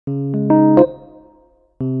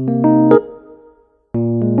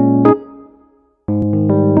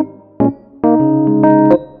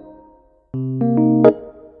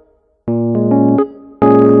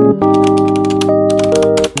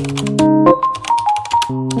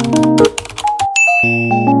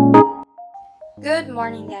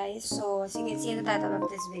the title of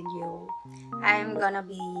this video, I'm gonna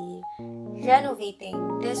be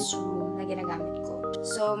renovating this room na ginagamit ko.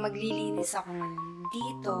 So, maglilinis ako ngayon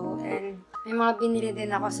dito, and may mga binili din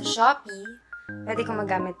ako sa Shopee. Pwede kong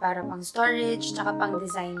magamit para pang storage, tsaka pang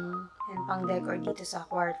design, and pang decor dito sa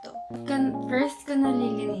kwarto. First ko na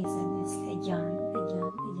lilinisan is ayan.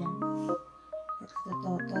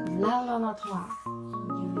 Lalo na ito.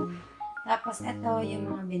 Tapos, ito yung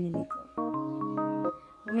mga binili ko.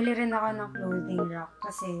 Bumili rin ako ng clothing rack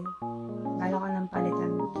kasi bala ko ng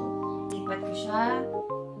palitan ito. Lipat ko siya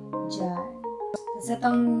dyan. Tapos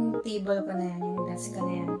itong table ko na yan, yung desk ko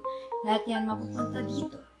na yan, lahat yan mapupunta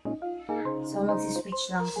dito. So, magsiswitch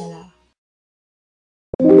lang sila.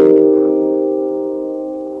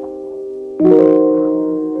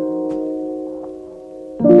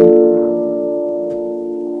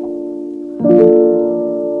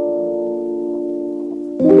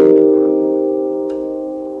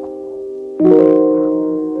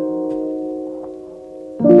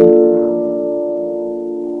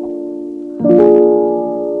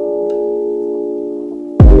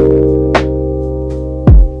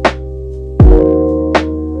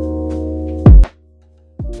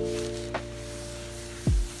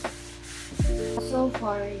 So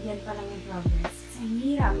far, yan pa lang yung progress. Kasi ang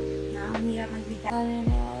hirap. Ang hirap magbigay.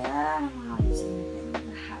 Mga ayusin natin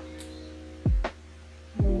lahat.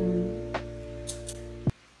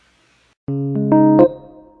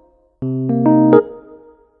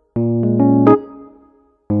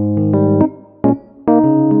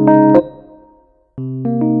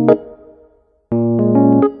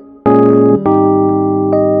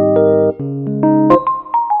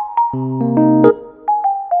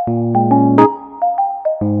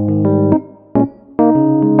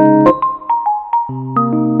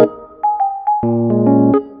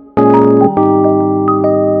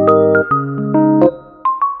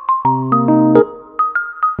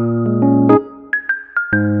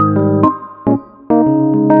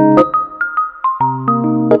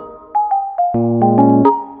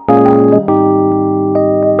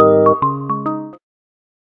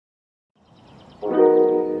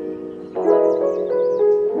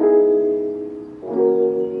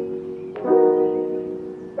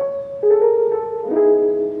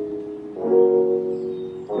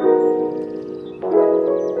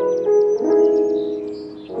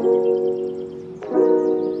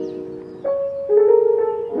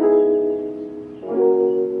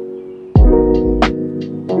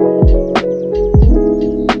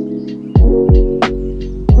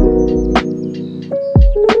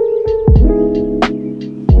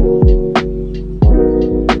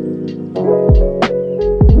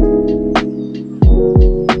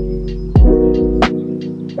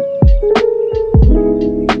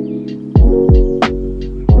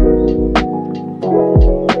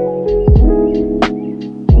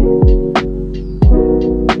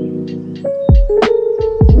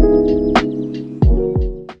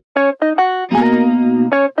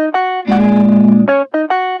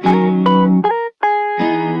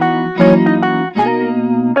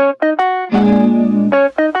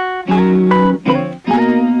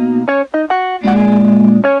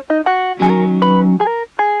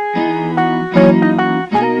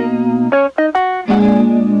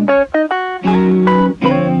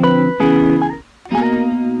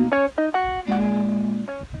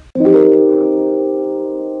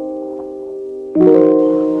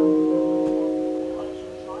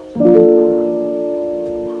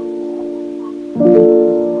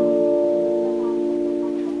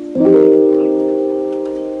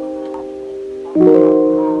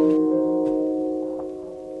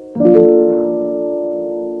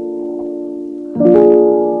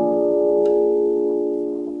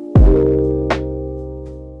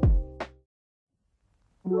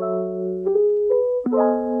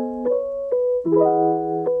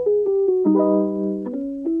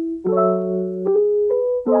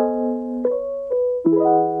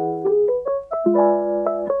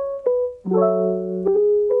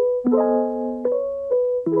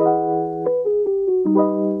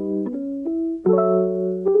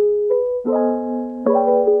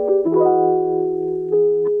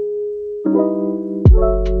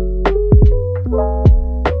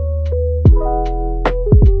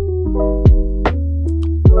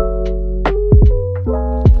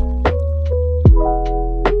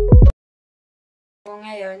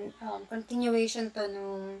 Continuation to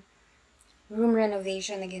nung room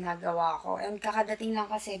renovation na ginagawa ko. And kakadating lang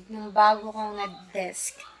kasi ng bago kong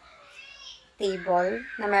na-desk table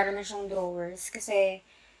na meron na siyang drawers. Kasi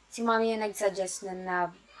si mami yung nag-suggest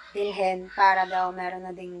na bilhin para daw meron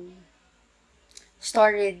na ding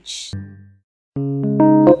storage.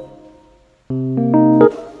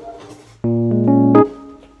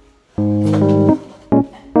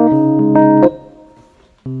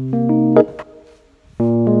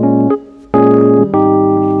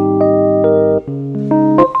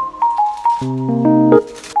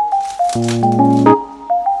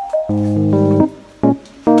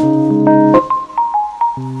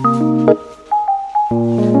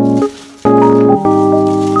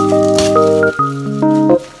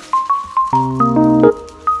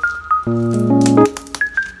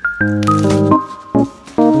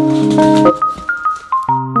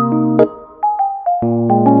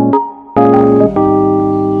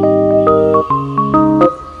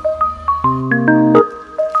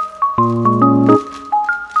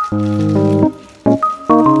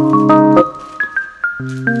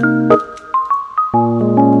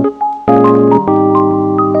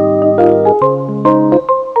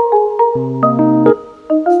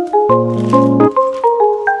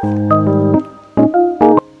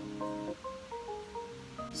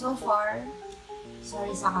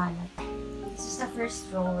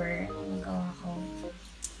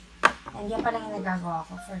 And yan pa lang yung nagagawa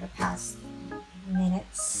ko for the past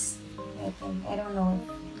minutes. I don't know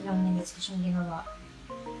ilang minutes ko siyang ginawa.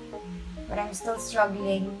 But I'm still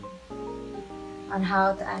struggling on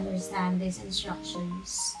how to understand these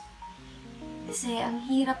instructions. Kasi ang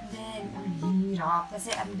hirap din. Ang hirap.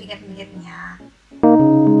 Kasi ang bigat-bigat niya.